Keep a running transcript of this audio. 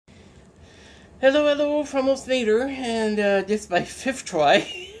Hello, hello from Osnader, and this is my fifth try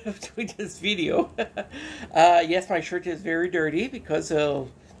of doing this video. Yes, my shirt is very dirty because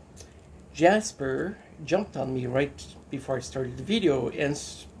Jasper jumped on me right before I started the video, and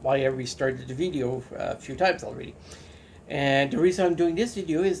why I restarted the video a few times already. And the reason I'm doing this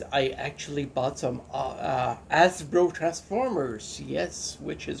video is I actually bought some Hasbro Transformers, yes,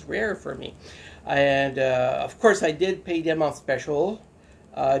 which is rare for me. And of course I did pay them on special.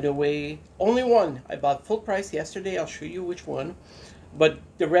 The way, only one I bought full price yesterday. I'll show you which one, but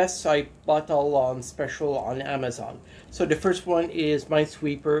the rest I bought all on special on Amazon. So the first one is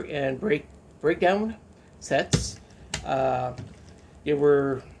Minesweeper and breakdown sets. They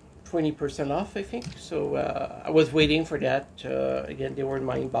were 20% off, I think. So I was waiting for that. Again, they were in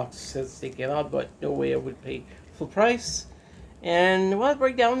my inbox since they came out, but no way I would pay full price. And well,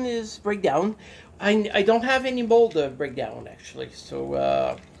 breakdown is breakdown. I don't have any mold breakdown actually, so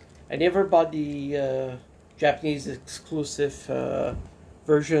I never bought the Japanese exclusive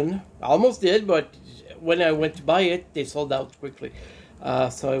version. I almost did, but when I went to buy it, they sold out quickly.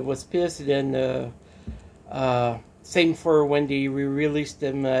 So I was pissed. And then same for when they re-released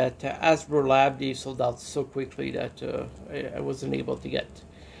them at Hasbro Lab, they sold out so quickly that I wasn't able to get.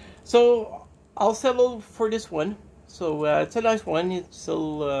 So I'll settle for this one. So it's a nice one. It's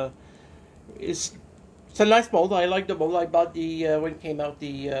still it's a nice mold. I like the mold. I bought the when it came out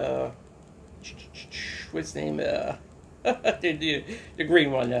the what's the name the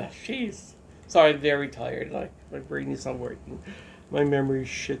green one. Jeez, sorry, I'm very tired. Like my brain is not working. My memory is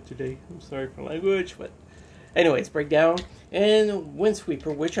shit today. I'm sorry for language, but anyways, breakdown and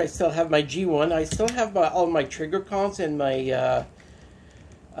Windsweeper, which I still have my G1. I still have all my trigger cons and my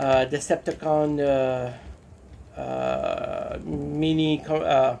Decepticon mini.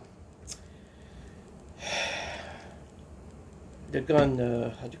 The gun,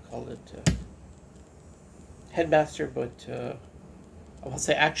 how do you call it? Headmaster, but I won't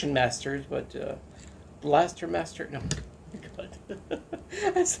say Action Masters, but Blaster Master. No, God.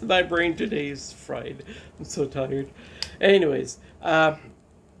 My brain today is fried. I'm so tired. Anyways,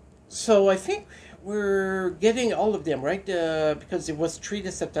 so I think we're getting all of them, right? Because it was 3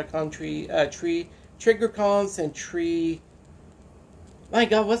 Decepticon, 3 Trigger Cons, and 3. My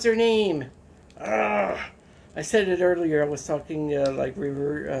God, what's their name? I said it earlier. I was talking like we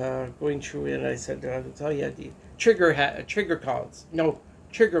were going through it, and I said, "Oh yeah, the trigger cons. No,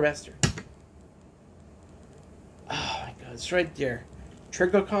 Trigger Master. Oh my God, it's right there.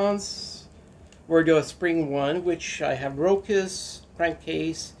 Trigger cons were the spring one, which I have Rocus,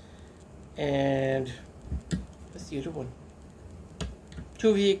 Crankcase, and what's the other one?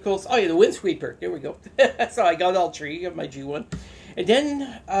 2 vehicles. Oh yeah, the Windsweeper. There we go. So I got all 3 of my G1, and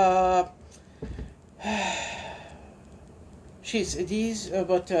then jeez, these,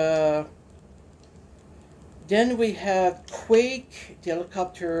 but then we have Quake, the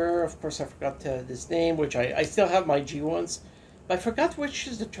helicopter. Of course, I forgot this name, which I still have my G1s, but I forgot which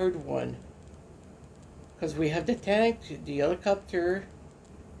is the third one. Because we have the tank, the helicopter.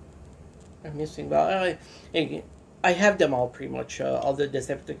 I'm missing, but I have them all pretty much, all the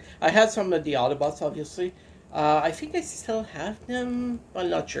Decepticons. I had some of the Autobots, obviously. I think I still have them, I'm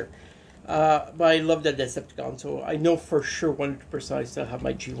not sure. But I love the Decepticon, so I know for sure 100% I still have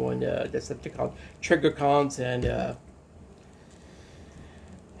my G1 Decepticon Trigger Cons, and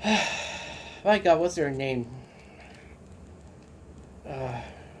my God, what's their name?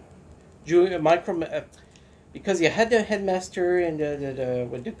 Because you had the Headmaster and the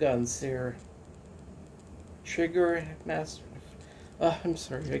with the guns there. Trigger Master. I'm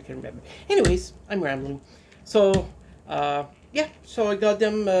sorry, I can't remember. Anyways, I'm rambling. So yeah, so I got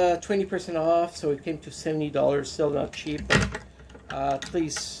them 20% off, so it came to $70. Still not cheap, but at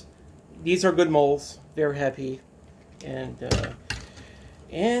least these are good molds. Very happy. And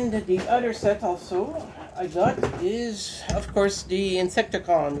the other set also I got is, of course, the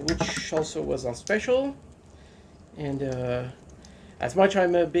Insecticon, which also was on special. And as much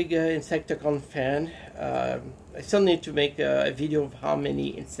I'm a big Insecticon fan, I still need to make a video of how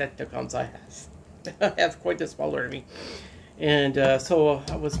many Insecticons I have. I have quite a small army. And so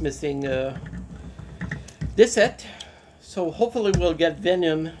I was missing this set. So hopefully we'll get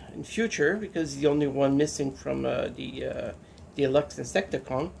Venom in future, because the only one missing from the Deluxe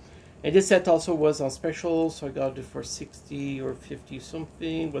Insecticon. And this set also was on special, so I got it for 60 or 50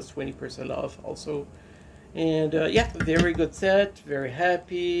 something. Was 20% off also. And yeah, very good set. Very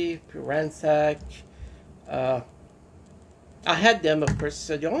happy. Ransack. I had them, of course.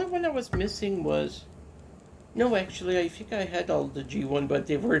 The only one I was missing was... No, actually, I think I had all the G1, but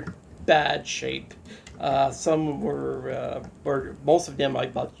they were bad shape. Some were most of them I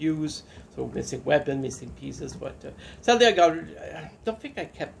bought used, so missing weapon, missing pieces. But sadly, I don't think I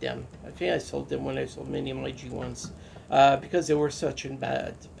kept them. I think I sold them when I sold many of my G1s because they were such in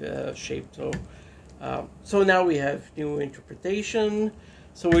bad shape. So now we have new interpretation.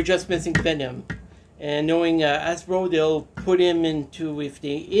 So we're just missing Venom, and knowing Hasbro, they'll put him into if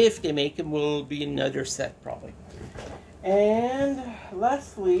they make him, will be another set probably. And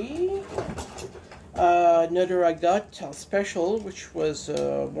lastly, another I got special, which was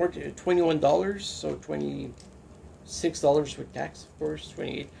more than $21, so $26 with tax, of course.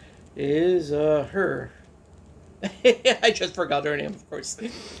 28 is her. I just forgot her name, of course.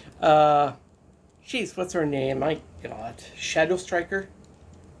 Jeez, what's her name? My God, Shadow Striker.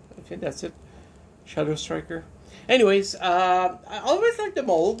 Okay, that's it. Shadow Striker. Anyways, I always like the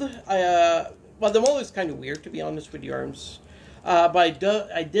mold. Well, the mold is kind of weird, to be honest, with the arms. But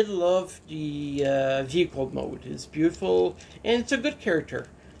I did love the vehicle mode. It's beautiful, and it's a good character.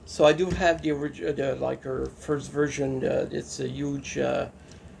 So I do have the original, like her first version. It's a huge,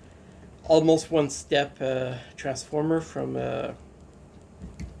 almost one-step transformer from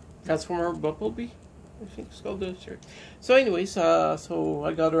Transformer Bumblebee, I think it's called this. So anyways, so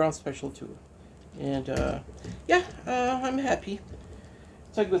I got her on special too. And yeah, I'm happy.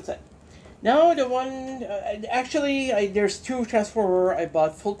 It's a good set. Now the one, actually, there's two Transformer I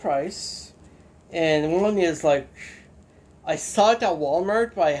bought full price, and one is like, I saw it at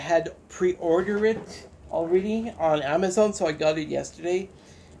Walmart, but I had pre-ordered it already on Amazon, so I got it yesterday.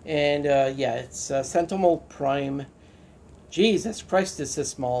 And yeah, it's Sentinel Prime. Jesus Christ, this is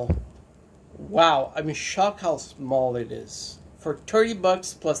small. Wow, I'm shocked how small it is. For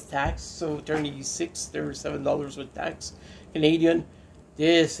 $30 plus tax, so $37 with tax, Canadian.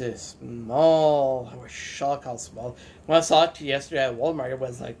 This is small. I was shocked how small. When I saw it yesterday at Walmart, I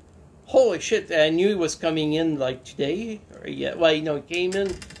was like, holy shit. I knew it was coming in like today. Or yeah, well, you know, it came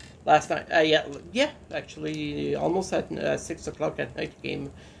in last night. Yeah, actually, almost at 6 o'clock at night, it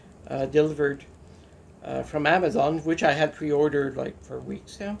came delivered from Amazon, which I had pre-ordered like for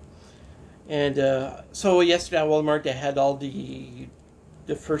weeks now. And so yesterday at Walmart, they had all the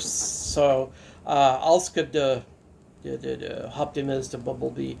first, so I'll skip the Optimus, the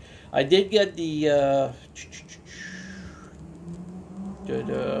Bumblebee. I did get the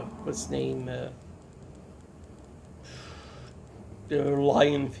what's the name? The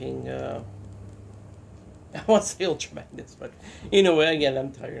lion thing. I want to say Ultraman, but you know, again,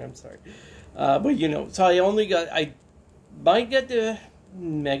 I'm tired. I'm sorry. But you know, so I might get the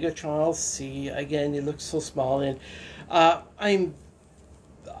Megatron. I'll see. Again, it looks so small, and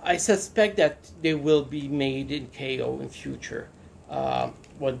I suspect that they will be made in KO in future,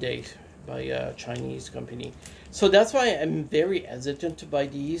 one day, by a Chinese company. So that's why I'm very hesitant to buy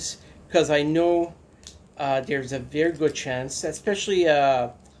these, because I know there's a very good chance, especially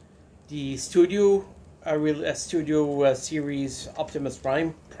the studio series Optimus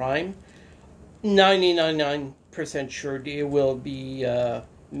Prime, 99% sure they will be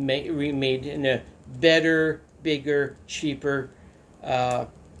remade in a better, bigger, cheaper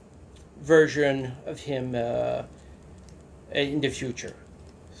version of him in the future.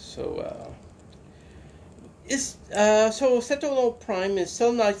 So so Sentinel Prime is still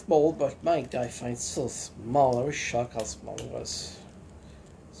a nice mold, but my God, I find it so small. I was shocked how small it was.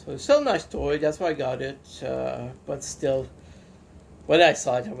 So it's still a nice toy. That's why I got it. But still, when I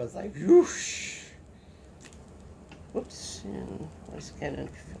saw it, I was like, whoosh. Whoops. And my scanner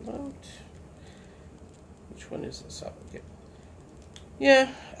fell out. Which one is this? Oh, okay.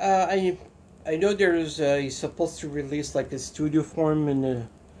 Yeah, I know there's he's supposed to release like a studio form in the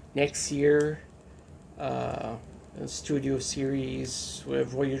next year, a studio series with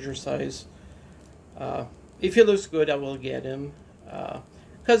Voyager size. If he looks good, I will get him,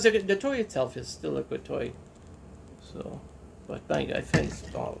 because the toy itself is still a good toy. So, but I find it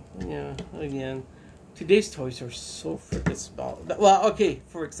small. Yeah, again, today's toys are so freaking small. Well, okay,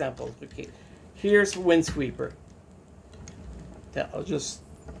 for example, okay, here's Windsweeper. I'll just,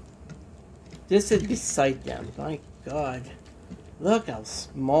 this is beside them. My God, look how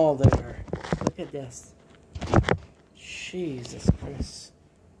small they are. Look at this. Jesus Christ.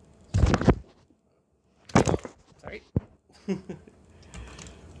 Sorry.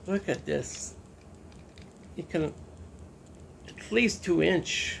 Look at this. You can at least 2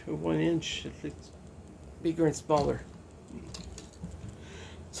 inch or 1 inch, at least bigger and smaller.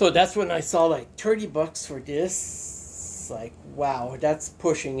 So that's when I saw like $30 for this. Like, wow, that's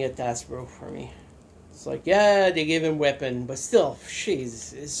pushing it, Hasbro, for me. It's like, yeah, they gave him weapon, but still,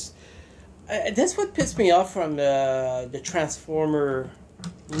 jeez, that's what pissed me off from the Transformer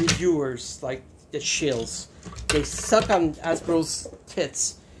reviewers like the shills. They suck on Hasbro's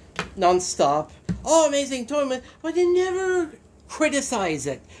tits non-stop. Oh, amazing tournament, but they never criticize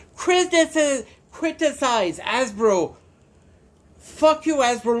it. Criticize Hasbro. Fuck you,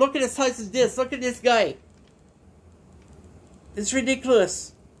 Hasbro. Look at the size of this. Look at this guy. It's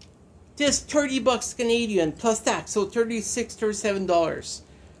ridiculous. This $30 Canadian plus tax, so $36, $37.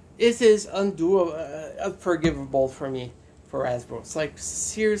 This is unforgivable for me, for Hasbro. It's like,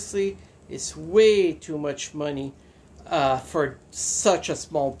 seriously, it's way too much money for such a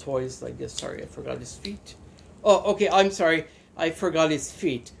small toys like this. Sorry, I forgot his feet. Oh, okay, I'm sorry. I forgot his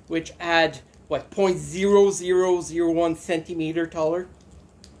feet, which add, what, 0.0001 centimeter taller?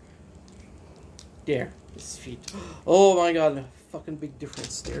 There, his feet. Oh my god, a fucking big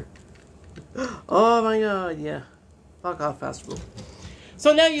difference there. Oh my god, yeah. Fuck off, Hasbro.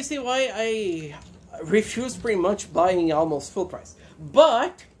 So now you see why I refuse pretty much buying almost full price.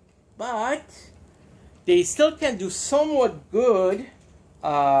 But they still can do somewhat good.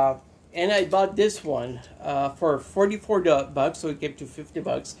 And I bought this one for $44, so it came to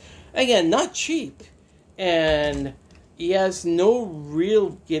 $50. Again, not cheap. And he has no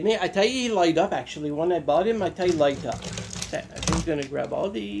real gimmick. I tell you, he light up actually. When I bought him, I tell you, light up. Okay, I'm just gonna grab all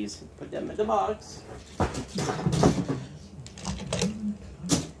these and put them in the box.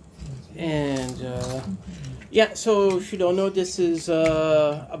 And yeah, so if you don't know, this is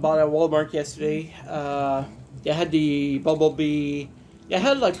about at Walmart yesterday. They had the Bumblebee. They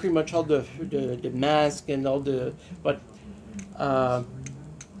had like pretty much all the mask and all the, but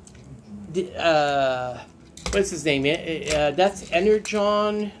what's his name? That's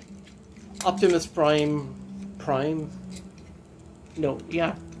Energon, Optimus Prime. No,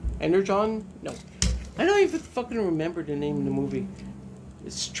 yeah, Energon. No, I don't even fucking remember the name of the movie.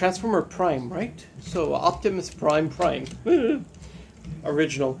 It's Transformer Prime, right? So Optimus Prime.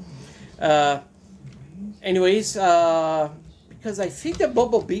 Original. Anyways, because I think the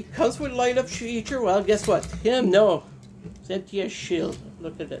Bumblebee comes with light up feature. Well, guess what? Him, no. It's empty as shield.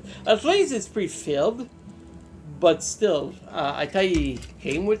 Look at that. At least it's pre-filled. But still, I tell you, he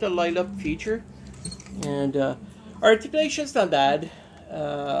came with a light up feature. And articulation's not bad.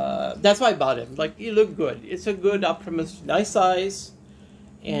 That's why I bought him. Like, he looked good. It's a good Optimus, nice size.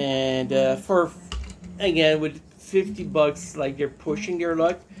 And for, again, with $50, like, they're pushing their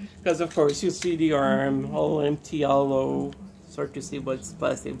luck. Because, of course, you see the arm, all empty, hollow. Start to see what's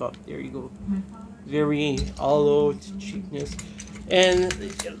plastic about. There you go. Very hollow, cheapness. And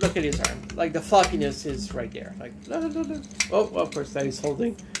look at his arm. Like, the floppiness is right there. Like, oh, well, of course, that he's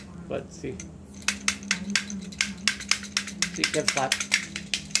holding. But, see. See, he can flap.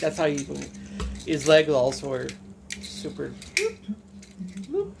 That's how you... His legs also are super...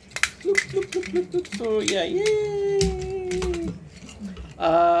 So, yeah, yay!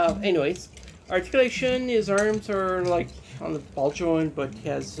 Anyways, articulation, his arms are like on the ball joint, but he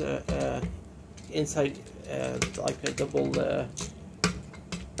has inside like a double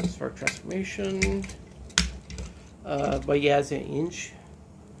for transformation. But he has an inch,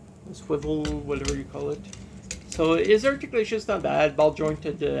 a swivel, whatever you call it. So his articulation is not bad. Ball joint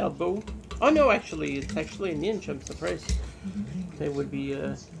at the elbow. Oh no, actually, it's actually an inch. I'm surprised. That would be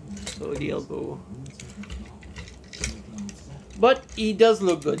so the elbow. But he does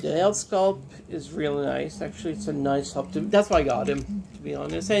look good. The L sculpt is really nice. Actually, it's a nice Optimus. That's why I got him, to be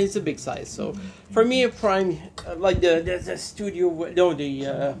honest. And it's a big size. So for me, a Prime, like the studio, no,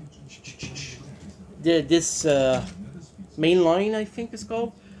 this main line, I think it's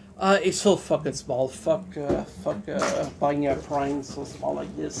called. It's so fucking small. Fuck buying a Prime so small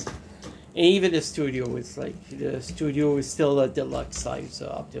like this. And even the studio is like, the studio is still a deluxe size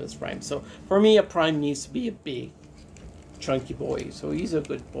Optimus Prime. So for me, a Prime needs to be a big, chunky boy. So he's a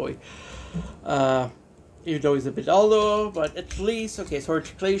good boy. Even though he's a bit hollow, but at least, okay, so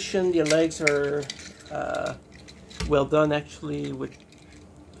articulation, the legs are well done actually with,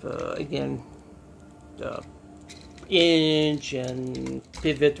 again, the hinge and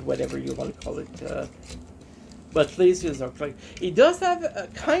pivot, whatever you want to call it. But at least it's like it does have a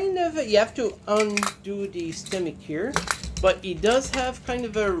kind of you have to undo the stomach here, but it does have kind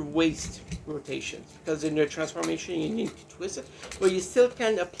of a waist rotation because in the transformation you need to twist it, but you still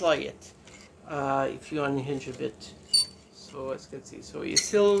can apply it if you unhinge a bit. So as you can see, so you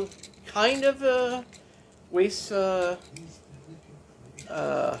still kind of a waist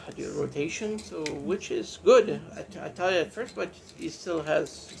rotation, so which is good. I thought at first, but it still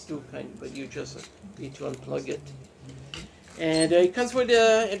has two kind, but you just need to unplug it. And it comes with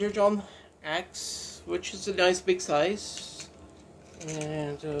a Energon axe, which is a nice big size.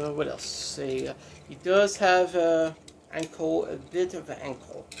 And what else? It does have ankle, a bit of an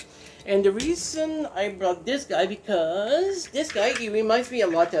ankle. And the reason I brought this guy, because this guy, he reminds me a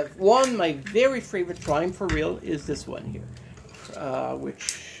lot of one, my very favorite prime for real is this one here.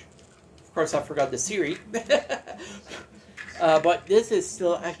 Which, of course, I forgot the series. But this is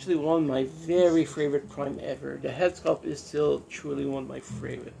still actually one of my very favorite prime ever. The head sculpt is still truly one of my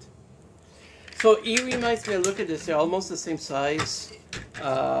favorite. So he reminds me, look at this, they're almost the same size.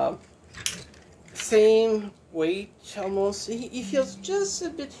 Same weight almost. He feels just a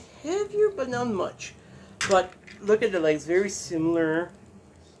bit heavier, but not much. But look at the legs, very similar.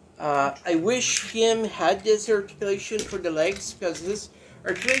 I wish him had this articulation for the legs, because this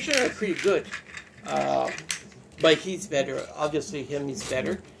articulation are pretty good. But he's better. Obviously, him is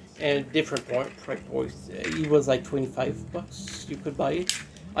better. And different price points. He was like $25. You could buy it.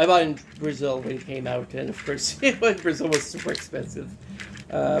 I bought it in Brazil when it came out, and of course, Brazil was super expensive.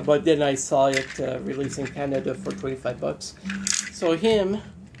 But then I saw it released in Canada for $25. So him,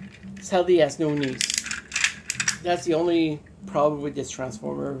 sadly, has no knees. That's the only problem with this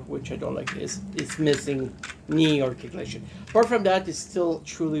Transformer, which I don't like, is it's missing knee articulation. Apart from that, it's still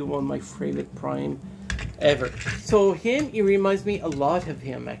truly one of my favorite prime ever. So him, he reminds me a lot of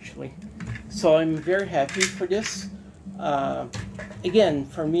him, actually. So I'm very happy for this. Again,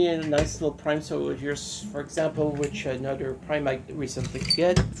 for me, a nice little prime. So here's, for example, which another prime I recently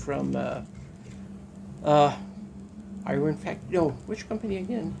get from Iron Fact. No, which company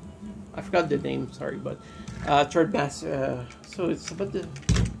again? I forgot the name. Sorry, but Third Mass. So it's about the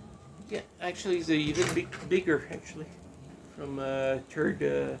actually it's even bigger actually from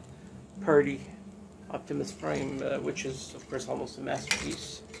Third Party Optimus Prime, which is of course almost a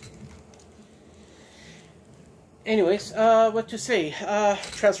masterpiece. Anyways, what to say?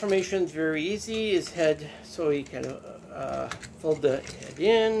 Transformation is very easy. His head, so he can fold the head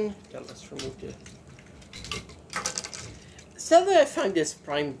in. Now let's remove the. Sadly, I find this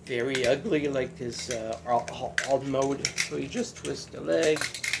prime very ugly, like his alt mode. So you just twist the leg,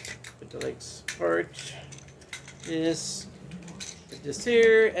 put the legs apart. Put this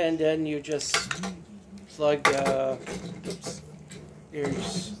here, and then you just plug. Oops.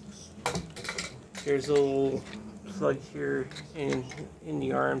 There's a little plug here in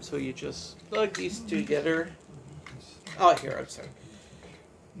the arm, so you just plug these together. Oh, here, I'm sorry.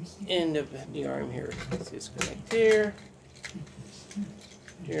 End of the arm here. Let's just connect here.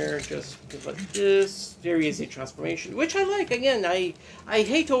 Here, just like this. Very easy transformation, which I like. Again, I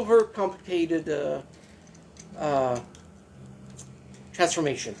hate overcomplicated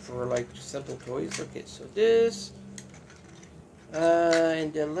transformation for like simple toys. Okay, so this.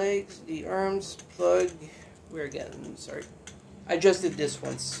 And the legs, the arms, plug. Where again? Sorry, I just did this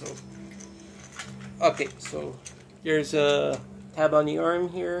once. So okay, so there's a tab on the arm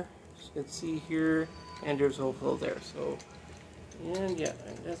here, as you can see here, and there's a hole there. So and yeah,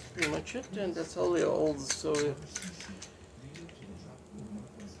 and that's pretty much it. And that's all the old. So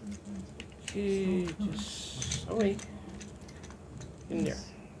okay, just wait in there.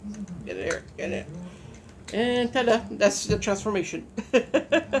 Get it there. Get it. And ta-da! That's the transformation.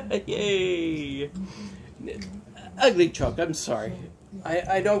 Yay! Ugly Chuck, I'm sorry.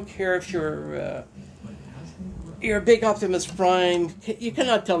 I don't care if you're a big Optimus Prime. You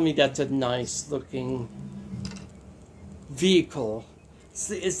cannot tell me that's a nice looking vehicle.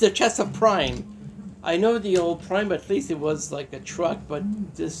 It's the chest of Prime. I know the old Prime, at least it was like a truck, but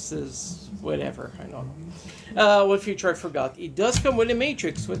this is whatever. I don't know. What feature I forgot? It does come with a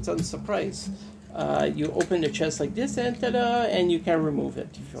matrix, which is a surprise. You open the chest like this, and ta-da, and you can remove it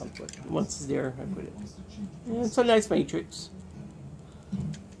if you want to. Once it's there, I put it. Yeah, it's a nice matrix.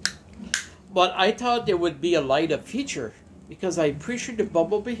 But I thought there would be a light-up feature, because I'm pretty sure the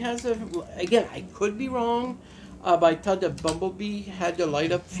Bumblebee has a... Again, I could be wrong, but I thought the Bumblebee had the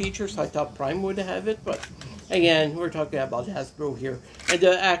light-up feature, so I thought Prime would have it. But again, we're talking about Hasbro here. And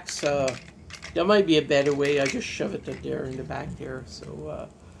the axe, there might be a better way. I just shove it up there in the back there, so...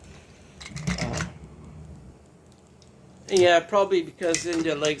 yeah, probably because in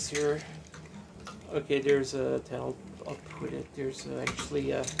the legs here. Okay, there's a. I'll put it. There's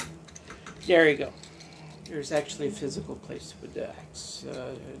actually a. There you go. There's actually a physical place to put the axe.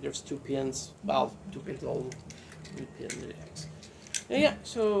 There's 2 pins. Well, 2 pins all. 3 pins in the axe. Yeah.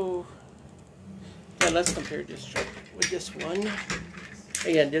 So. Yeah, let's compare this truck with this one.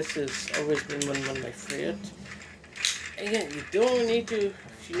 Again, this has always been one of my favorites. Again, you don't need to.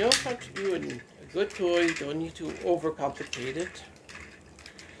 If you know how to do a good toy, you don't need to overcomplicate it.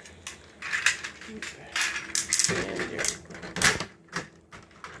 And there we go.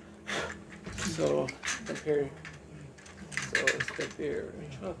 So compare. So let's compare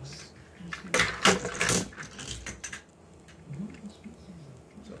trucks.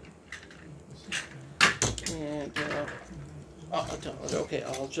 Okay,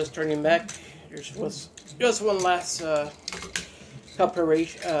 I'll just turn him back. There's was just one last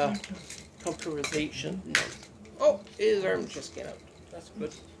comparison. No. Oh, his arm just came out. That's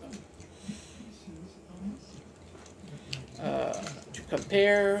good. To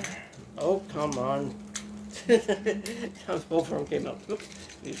compare. Oh, come on. Both of them came out. Oops.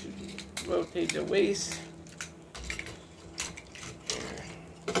 Rotate the waist.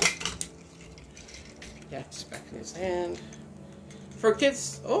 Axe back in his hand. For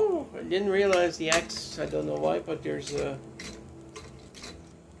kids, oh, I didn't realize the axe. I don't know why, but there's a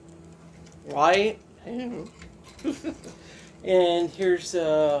why. And here's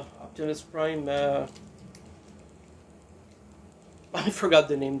Optimus Prime. I forgot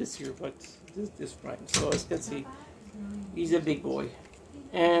the name this year, but this Prime. So as you can see, he's a big boy,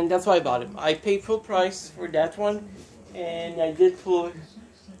 and that's why I bought him. I paid full price for that one, and I did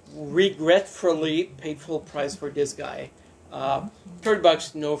regretfully paid full price for this guy.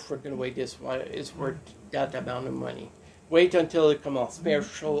 $30, no freaking way this is worth that amount of money. Wait until it comes off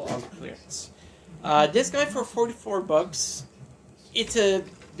special on clearance. This guy for $44, it's a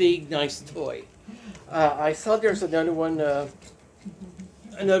big, nice toy. I saw there's another one,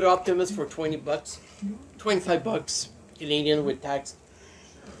 another Optimus for $20, $25 Canadian with tax.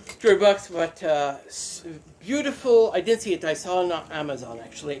 $3, but beautiful. I didn't see it. I saw it on Amazon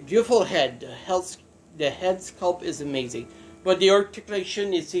actually. Beautiful head. The head sculpt is amazing, but the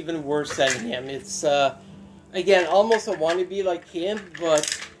articulation is even worse than him. It's again almost a wannabe like him,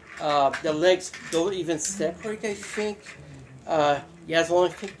 but the legs don't even separate. I think. He has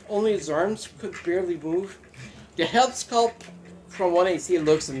only his arms could barely move. The head sculpt, from what I see, it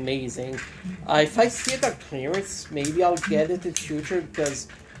looks amazing. If I see it on clearance, maybe I'll get it in the future because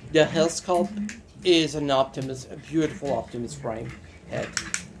the head sculpt is an Optimus, a beautiful Optimus Prime head.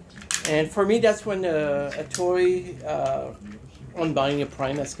 And for me, that's when a toy, on buying a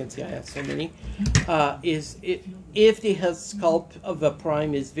Prime, as you can see, I have so many, if the head sculpt of a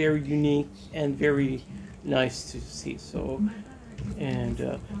Prime is very unique and very nice to see. So,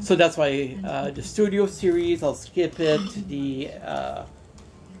 and so that's why the Studio Series, I'll skip it. The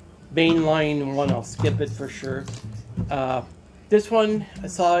mainline one, I'll skip it for sure. This one, I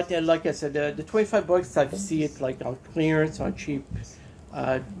saw it, and like I said, the $25, I see it like on clearance, on cheap,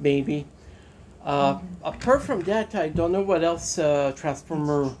 maybe. Apart from that, I don't know what else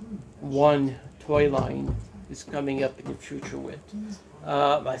Transformer 1 toy line is coming up in the future with.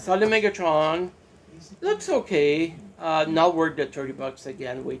 I saw the Megatron. Looks okay. Not worth the $30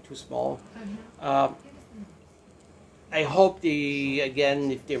 again, way too small. I hope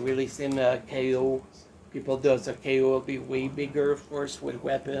if they release him KO, people does a KO will be way bigger, of course, with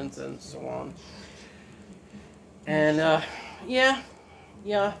weapons and so on. And yeah.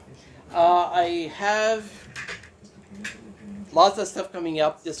 I have lots of stuff coming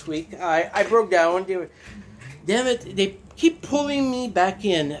up this week. I broke down. Damn it, they keep pulling me back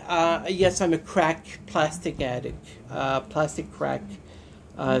in. Yes, I'm a crack plastic addict. Plastic crack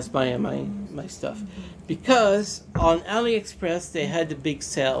is my stuff. Because on AliExpress, they had the big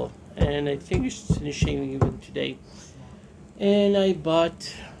sale. And I think it's finishing even today. And I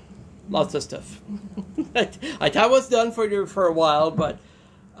bought lots of stuff. I thought I was done for a while, but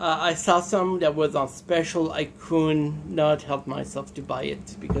I saw some that was on special. I could not help myself to buy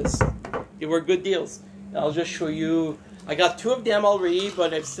it because they were good deals. I'll just show you. I got 2 of them already,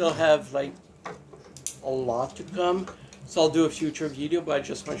 but I still have like a lot to come. So I'll do a future video, but I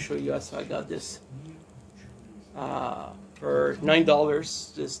just want to show you. So I got this for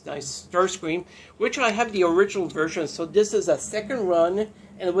 $9. This nice Starscream, which I have the original version. So this is a second run,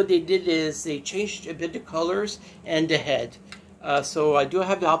 and what they did is they changed a bit the colors and the head. So I do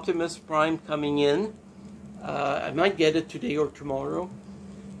have the Optimus Prime coming in. I might get it today or tomorrow.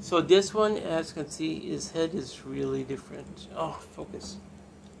 So this one, as you can see, his head is really different. Oh, focus.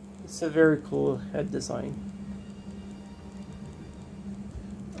 It's a very cool head design.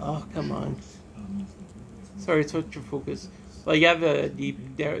 Oh, come on. Sorry, it's not your focus. Well, you have a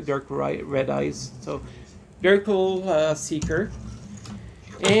deep, dark red eyes. So, very cool Seeker.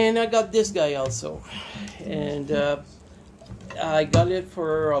 And I got this guy also. And I got it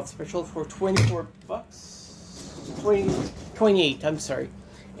for special for $24. 28, I'm sorry.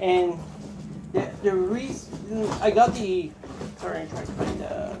 And the reason I got the, sorry, I'm trying to find,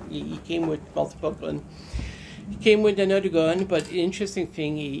 he came with multiple guns. He came with another gun, but the interesting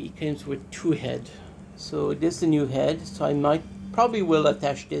thing, he comes with 2 heads. So this is a new head, so I probably will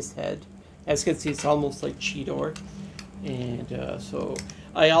attach this head. As you can see, it's almost like Cheetor. And so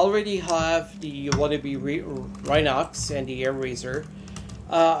I already have the wannabe Rhinox and the Air Razor.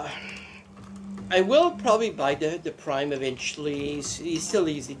 I will probably buy the Prime eventually. He's still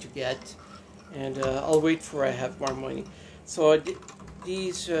easy to get, and I'll wait for I have more money. So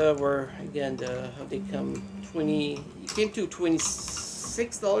these were again how they come 20. It came to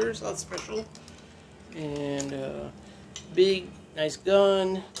 $26 on special, and big nice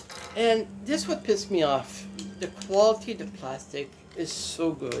gun. And this what pissed me off. The quality of the plastic is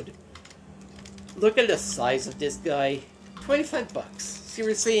so good. Look at the size of this guy. 25 bucks.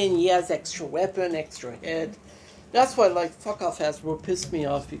 Seriously, and he has extra weapon, extra head. That's why, like, fuck off Hasbro pissed me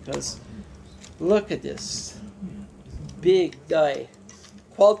off, because look at this. Big guy.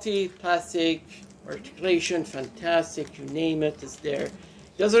 Quality, plastic, articulation, fantastic, you name it, it's there.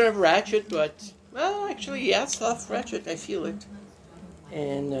 Doesn't have ratchet, but, well, actually, yeah, soft ratchet, I feel it.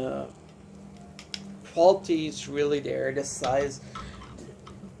 And, quality is really there, the size.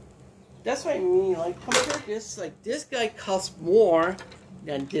 That's what I mean, like, compare this, like, this guy costs more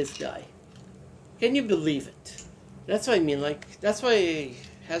than this guy. Can you believe it? That's what I mean, like, that's why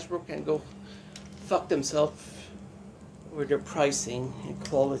Hasbro can go fuck themselves with their pricing and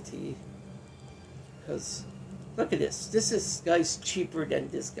quality. Because, look at this. This guy's cheaper than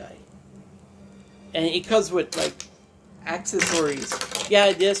this guy. And it comes with, like, accessories.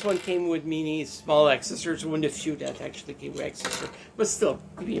 Yeah, this one came with mini small accessories. One of the few that actually came with accessories. But still,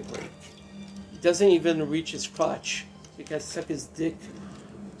 give me a break. It doesn't even reach his crotch. You can suck his dick.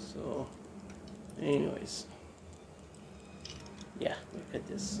 So, anyways. Yeah, look at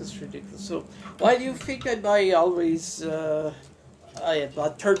this. It's ridiculous. So, why do you think I buy always, I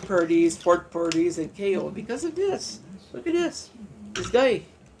bought third parties, fourth parties, and KO? Because of this. Look at this. This guy.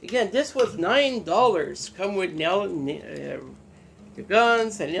 Again, this was $9. Come with nail, the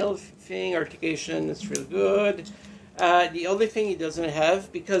guns and everything, articulation. It's really good. The only thing he doesn't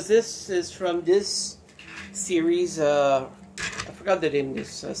have, because this is from this series. I forgot the name of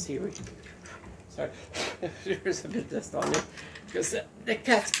this series. Sorry, there's a bit of dust on it because the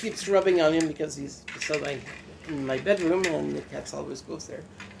cat keeps rubbing on him because he's in my bedroom and the cat always goes there.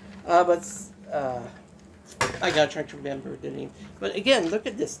 I gotta try to remember the name. But again, look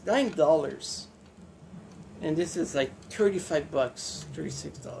at this, $9, and this is like 35 bucks,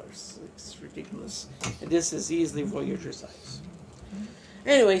 $36. It's ridiculous. And this is easily Voyager size.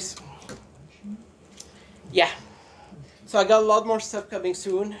 Anyways, yeah. So I got a lot more stuff coming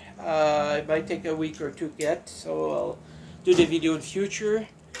soon. It might take a week or two to get, so I'll do the video in the future.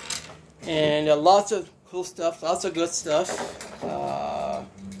 And lots of cool stuff, lots of good stuff.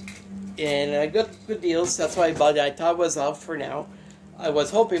 And I got good deals. That's why I bought it. I thought it was out for now. I was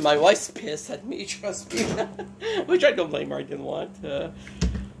hoping my wife's pissed at me, trust me. Which I don't blame her, I didn't want.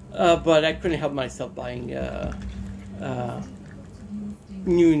 But I couldn't help myself buying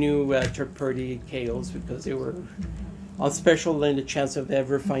new third-party KOs because they were on special and the chance of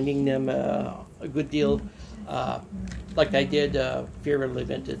ever finding them a good deal, like I did, very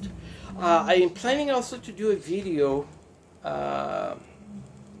limited. I am planning also to do a video.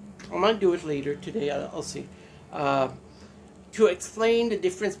 I might do it later today. I'll see. To explain the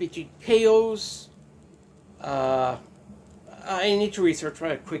difference between KOs. I need to research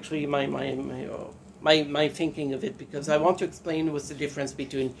quickly my thinking of it because I want to explain what's the difference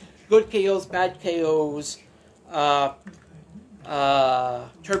between good KOs, bad KOs,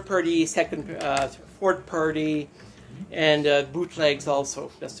 third party, fourth party, and bootlegs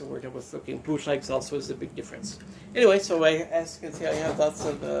also. That's the word I was looking. Bootlegs also is a big difference. Anyway, so as you can see, I have lots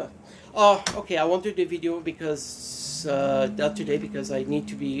of. Okay, I won't do the video because not today because I need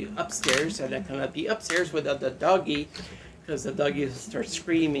to be upstairs and I cannot be upstairs without the doggy because the doggy starts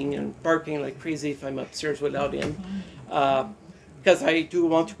screaming and barking like crazy if I'm upstairs without him. Because I do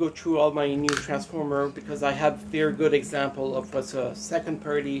want to go through all my new Transformer because I have very good example of what's a second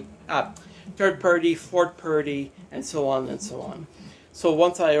party, third party, fourth party, and so on and so on. So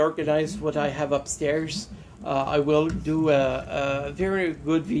once I organize what I have upstairs, I will do a very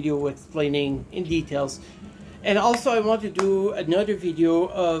good video explaining in details. And also I want to do another video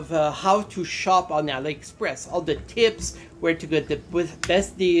of how to shop on AliExpress. All the tips, where to get the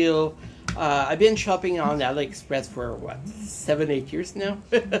best deal. I've been shopping on AliExpress for, what, 7-8 years now?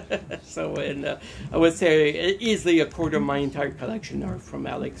 So, and I would say easily a quarter of my entire collection are from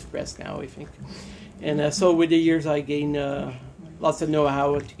AliExpress now, I think. And so with the years I gain lots of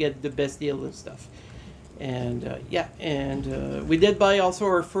know-how to get the best deal and stuff. And yeah, and we did buy also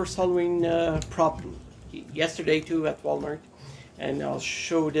our first Halloween prop yesterday too at Walmart, and I'll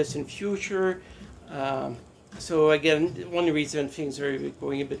show this in future. So again, one reason things are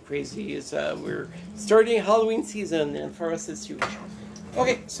going a bit crazy is we're starting Halloween season, and for us it's huge.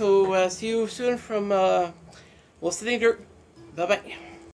 Okay, so see you soon from We'll see you later. Bye bye.